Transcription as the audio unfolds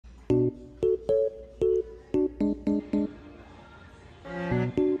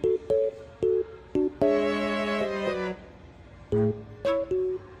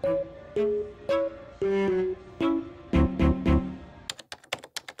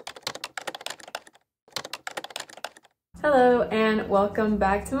Hello and welcome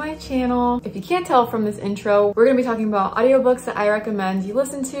back to my channel. If you can't tell from this intro, we're going to be talking about audiobooks that I recommend you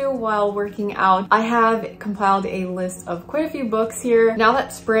listen to while working out. I have compiled a list of quite a few books here. Now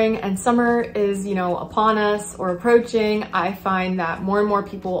that spring and summer is, upon us or approaching, I find that more and more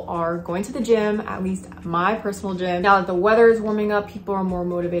people are going to the gym, at least my personal gym. Now that the weather is warming up, people are more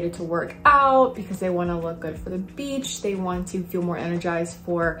motivated to work out because they want to look good for the beach. They want to feel more energized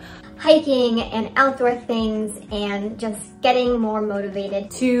for hiking and outdoor things and just getting more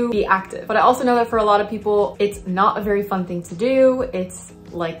motivated to be active. But I also know that for a lot of people, it's not a very fun thing to do. It's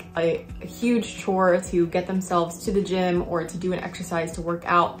like a huge chore to get themselves to the gym or to do an exercise, to work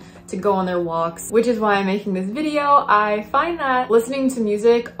out, to go on their walks, which is why I'm making this video. I find that listening to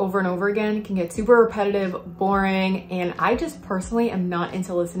music over and over again can get super repetitive, boring, and I just personally am not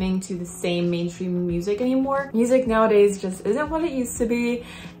into listening to the same mainstream music anymore. Music nowadays just isn't what it used to be,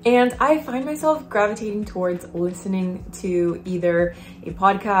 and I find myself gravitating towards listening to either a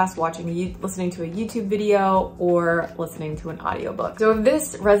podcast, listening to a YouTube video, or listening to an audiobook. So if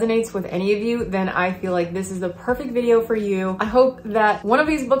this resonates with any of you, then I feel like this is the perfect video for you. I hope that one of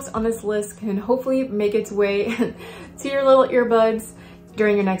these books on this list can hopefully make its way to your little earbuds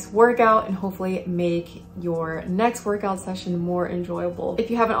during your next workout and hopefully make your next workout session more enjoyable.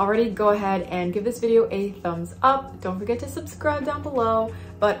 If you haven't already, go ahead and give this video a thumbs up. Don't forget to subscribe down below.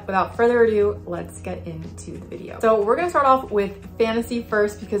 But without further ado, let's get into the video. So we're gonna start off with fantasy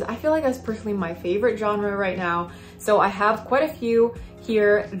first because I feel like that's personally my favorite genre right now. So I have quite a few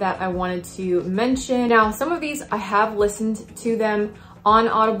here that I wanted to mention. Now, some of these I have listened to them on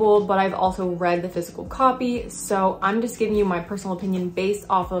Audible, but I've also read the physical copy. So I'm just giving you my personal opinion based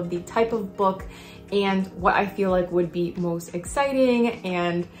off of the type of book and what I feel like would be most exciting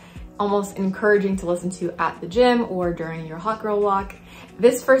and almost encouraging to listen to at the gym or during your hot girl walk.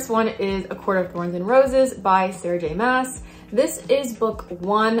 This first one is A Court of Thorns and Roses by Sarah J. Maas. This is book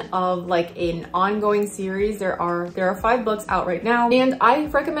one of like an ongoing series. There are 5 books out right now, and I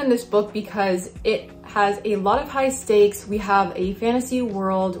recommend this book because it has a lot of high stakes. We have a fantasy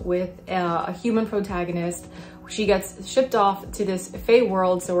world with a human protagonist. She gets shipped off to this fae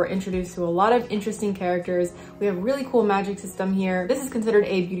world, so we're introduced to a lot of interesting characters. We have a really cool magic system here. This is considered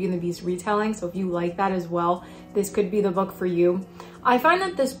a Beauty and the Beast retelling, so if you like that as well, this could be the book for you. I find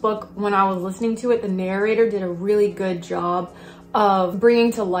that this book, when I was listening to it, the narrator did a really good job of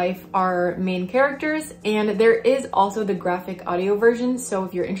bringing to life our main characters, and there is also the graphic audio version, so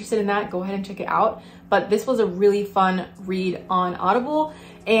if you're interested in that, go ahead and check it out. But this was a really fun read on Audible,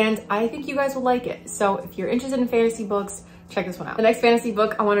 and I think you guys will like it. So if you're interested in fantasy books, check this one out. The next fantasy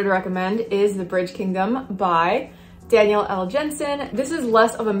book I wanted to recommend is The Bridge Kingdom by Danielle L. Jensen. This is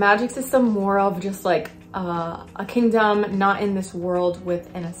less of a magic system, more of just like a kingdom not in this world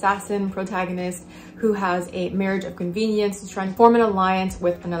with an assassin protagonist who has a marriage of convenience. He's trying to form an alliance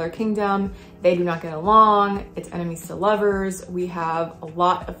with another kingdom. They do not get along. It's enemies to lovers. We have a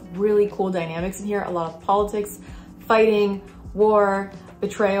lot of really cool dynamics in here, a lot of politics, fighting, war,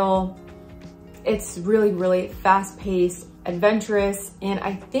 betrayal. It's really, really fast-paced, adventurous, and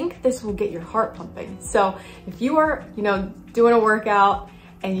I think this will get your heart pumping. So if you are, doing a workout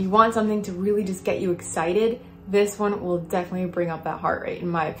and you want something to really just get you excited, this one will definitely bring up that heart rate, in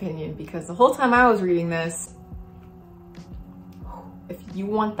my opinion, because the whole time I was reading this, if you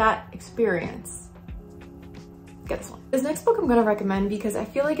want that experience, get this one. This next book I'm gonna recommend because I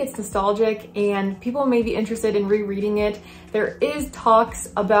feel like it's nostalgic and people may be interested in rereading it. There is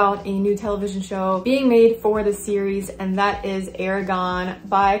talks about a new television show being made for the series, and that is Eragon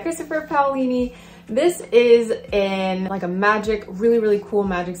by Christopher Paolini. This is in like a really, really cool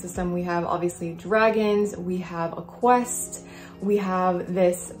magic system. We have obviously dragons, we have a quest, we have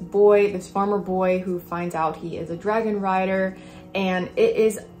this farmer boy who finds out he is a dragon rider, and it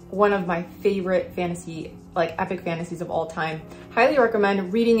is one of my favorite epic fantasies of all time. Highly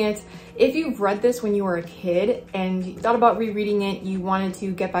recommend reading it. If you've read this when you were a kid and you thought about rereading it, you wanted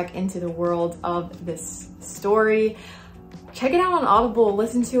to get back into the world of this story, check it out on Audible,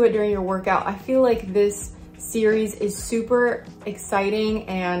 listen to it during your workout. I feel like this series is super exciting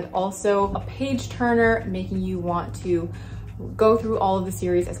and also a page turner, making you want to go through all of the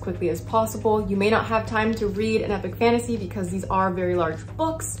series as quickly as possible. You may not have time to read an epic fantasy because these are very large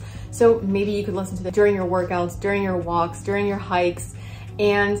books, so maybe you could listen to them during your workouts, during your walks, during your hikes,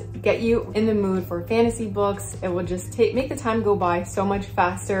 and get you in the mood for fantasy books. It will just make the time go by so much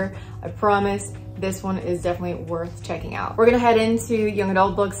faster. I promise. This one is definitely worth checking out. We're gonna head into young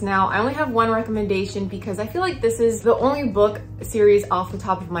adult books now. I only have one recommendation because I feel like this is the only book series off the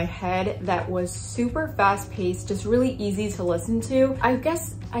top of my head that was super fast paced, just really easy to listen to. I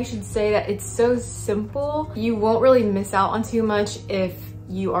guess I should say that it's so simple. You won't really miss out on too much if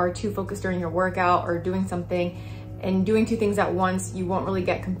you are too focused during your workout or doing something and doing two things at once. You won't really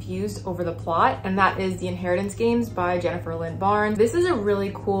get confused over the plot, and that is The Inheritance Games by Jennifer Lynn Barnes. This is a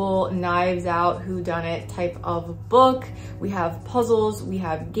really cool Knives Out whodunit type of book. We have puzzles, we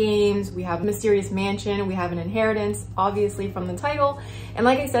have games, we have a mysterious mansion, we have an inheritance, obviously from the title. And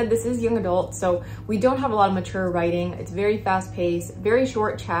like I said, this is young adult, so we don't have a lot of mature writing. It's very fast paced, very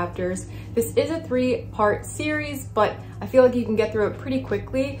short chapters. This is a 3-part series, but I feel like you can get through it pretty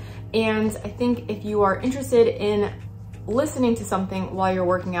quickly. And I think if you are interested in listening to something while you're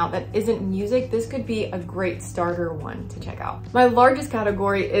working out that isn't music, this could be a great starter one to check out. My largest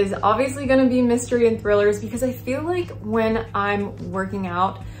category is obviously gonna be mystery and thrillers, because I feel like when I'm working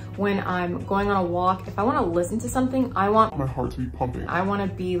out, when I'm going on a walk, if I want to listen to something, I want my heart to be pumping. I want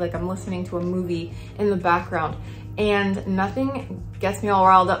to be like I'm listening to a movie in the background, and nothing gets me all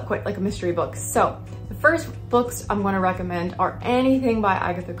riled up quite like a mystery book. So the first books I'm going to recommend are anything by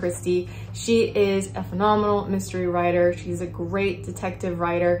Agatha Christie. She is a phenomenal mystery writer. She's a great detective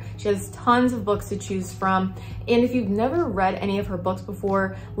writer. She has tons of books to choose from. And if you've never read any of her books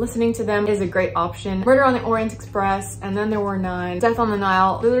before, listening to them is a great option. Murder on the Orient Express, And Then There Were None, Death on the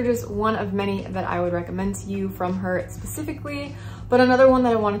Nile, those are just one of many that I would recommend to you from her specifically. But another one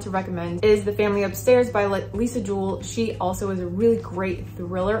that I wanted to recommend is The Family Upstairs by Lisa Jewell. She also is a really great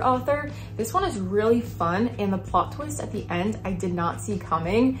thriller author. This one is really fun, and the plot twist at the end I did not see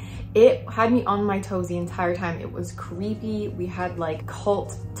coming. It had me on my toes the entire time. It was creepy. We had like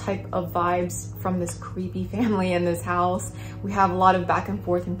cult type of vibes from this creepy family in this house. We have a lot of back and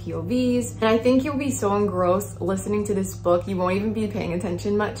forth in POVs, and I think you'll be so engrossed listening to this book you won't even be paying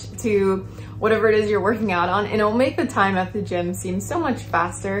attention much to whatever it is you're working out on, and it'll make the time at the gym seem so much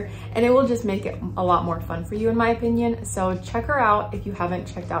faster, and it will just make it a lot more fun for you, in my opinion. So check her out if you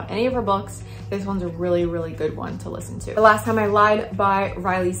haven't checked out any of her books. This one's a really, really good one to listen to. The Last Time I Lied by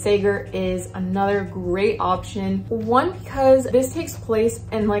Riley Sager is another great option. One, because this takes place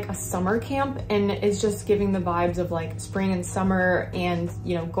in like a summer camp, and it's just giving the vibes of like spring and summer, and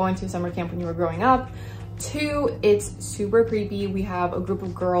you know, going to summer camp when you were growing up. Two, it's super creepy. We have a group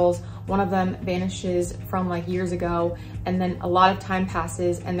of girls, one of them vanishes from like years ago, and then a lot of time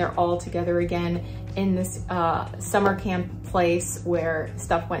passes and they're all together again in this summer camp place where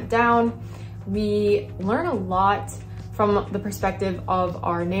stuff went down. We learn a lot from the perspective of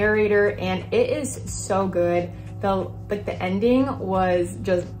our narrator, and it is so good. The ending was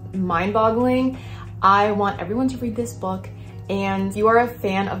just mind-boggling. I want everyone to read this book. And if you are a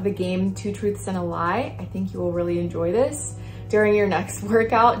fan of the game Two Truths and a Lie, I think you will really enjoy this. During your next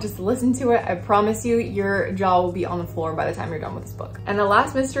workout, just listen to it. I promise you, your jaw will be on the floor by the time you're done with this book. And the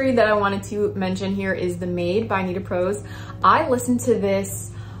last mystery that I wanted to mention here is The Maid by Anita Prose. I listened to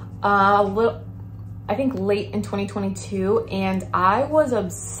this I think late in 2022, and I was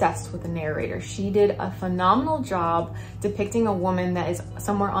obsessed with the narrator. She did a phenomenal job depicting a woman that is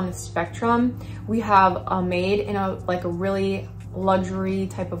somewhere on the spectrum. We have a maid in a really luxury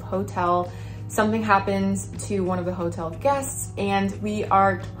type of hotel. Something happens to one of the hotel guests, and we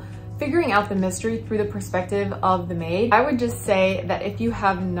are figuring out the mystery through the perspective of the maid. I would just say that if you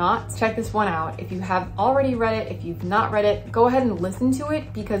have not checked this one out, if you have already read it, if you've not read it, go ahead and listen to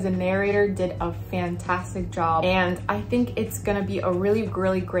it, because the narrator did a fantastic job. And I think it's gonna be a really,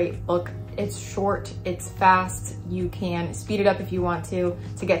 really great book. It's short, it's fast. You can speed it up if you want to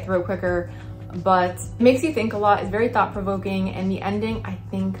get through it quicker. But it makes you think a lot. It's very thought-provoking, and the ending, I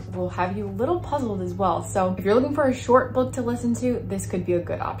think, will have you a little puzzled as well. So if you're looking for a short book to listen to, this could be a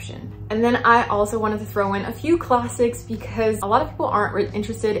good option. And then I also wanted to throw in a few classics, because a lot of people aren't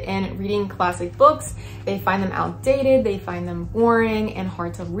interested in reading classic books. They find them outdated, they find them boring and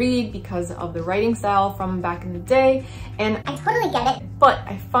hard to read because of the writing style from back in the day. And I totally get it. But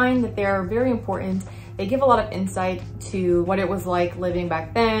I find that they're very important. They give a lot of insight to what it was like living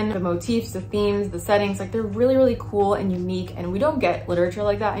back then, the motifs, the themes, the settings. Like, they're really, really cool and unique, and we don't get literature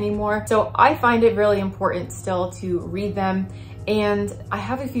like that anymore. So I find it really important still to read them. And I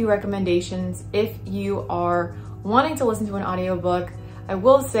have a few recommendations if you are wanting to listen to an audiobook. I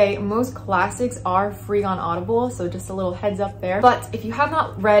will say most classics are free on Audible, so just a little heads up there. But if you have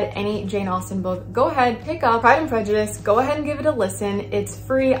not read any Jane Austen book, go ahead, pick up Pride and Prejudice, go ahead and give it a listen. It's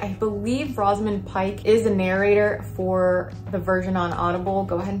free. I believe Rosamund Pike is the narrator for the version on Audible.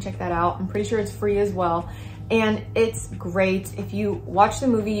 Go ahead and check that out. I'm pretty sure it's free as well. And it's great. If you watch the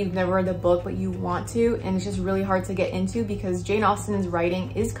movie, you've never read the book, but you want to, and it's just really hard to get into because Jane Austen's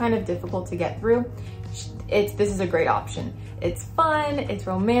writing is kind of difficult to get through. This is a great option. It's fun, it's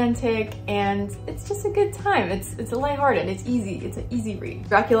romantic, and it's just a good time. It's a lighthearted, it's easy, it's an easy read.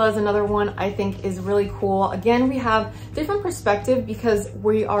 Dracula is another one I think is really cool. Again, we have different perspective because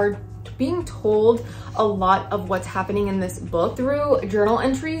we are being told a lot of what's happening in this book through journal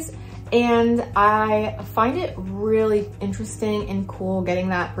entries. And I find it really interesting and cool getting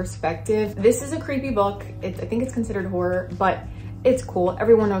that perspective. This is a creepy book. I think it's considered horror, but it's cool.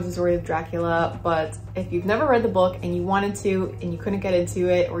 Everyone knows the story of Dracula, but if you've never read the book and you wanted to and you couldn't get into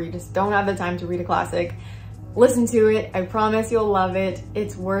it, or you just don't have the time to read a classic, listen to it. I promise you'll love it.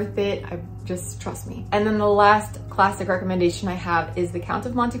 It's worth it. Just trust me. And then the last classic recommendation I have is The Count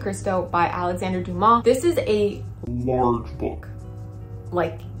of Monte Cristo by Alexander Dumas. This is a large book.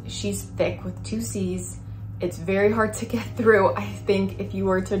 Like, she's thick with 2 C's. It's very hard to get through, I think, if you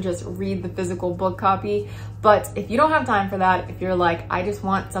were to just read the physical book copy. But if you don't have time for that, if you're like, I just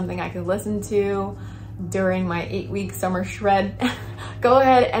want something I can listen to during my 8-week summer shred, go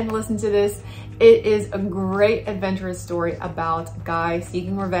ahead and listen to this. It is a great adventurous story about a guy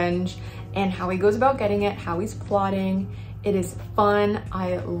seeking revenge and how he goes about getting it, how he's plotting. It is fun.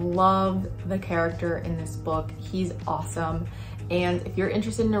 I love the character in this book. He's awesome. And if you're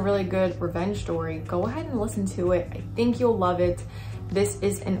interested in a really good revenge story, go ahead and listen to it. I think you'll love it. This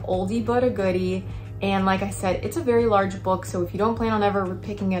is an oldie but a goodie. And like I said, it's a very large book, so if you don't plan on ever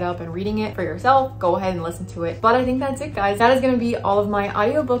picking it up and reading it for yourself, go ahead and listen to it. But I think that's it, guys. That is gonna be all of my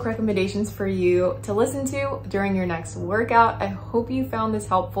audiobook recommendations for you to listen to during your next workout. I hope you found this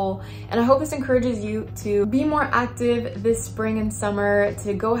helpful, and I hope this encourages you to be more active this spring and summer,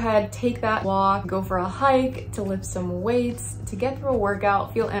 to go ahead, take that walk, go for a hike, to lift some weights, to get through a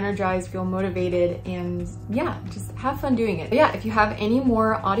workout, feel energized, feel motivated, and yeah, just have fun doing it. But yeah, if you have any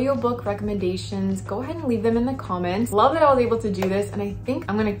more audiobook recommendations, go ahead and leave them in the comments. Love that I was able to do this, and I think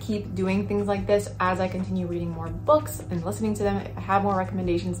I'm gonna keep doing things like this as I continue reading more books and listening to them. If I have more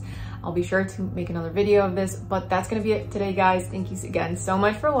recommendations, I'll be sure to make another video of this, but that's gonna be it today, guys. Thank you again so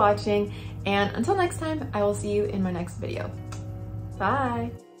much for watching, and until next time, I will see you in my next video.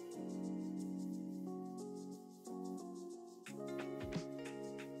 Bye.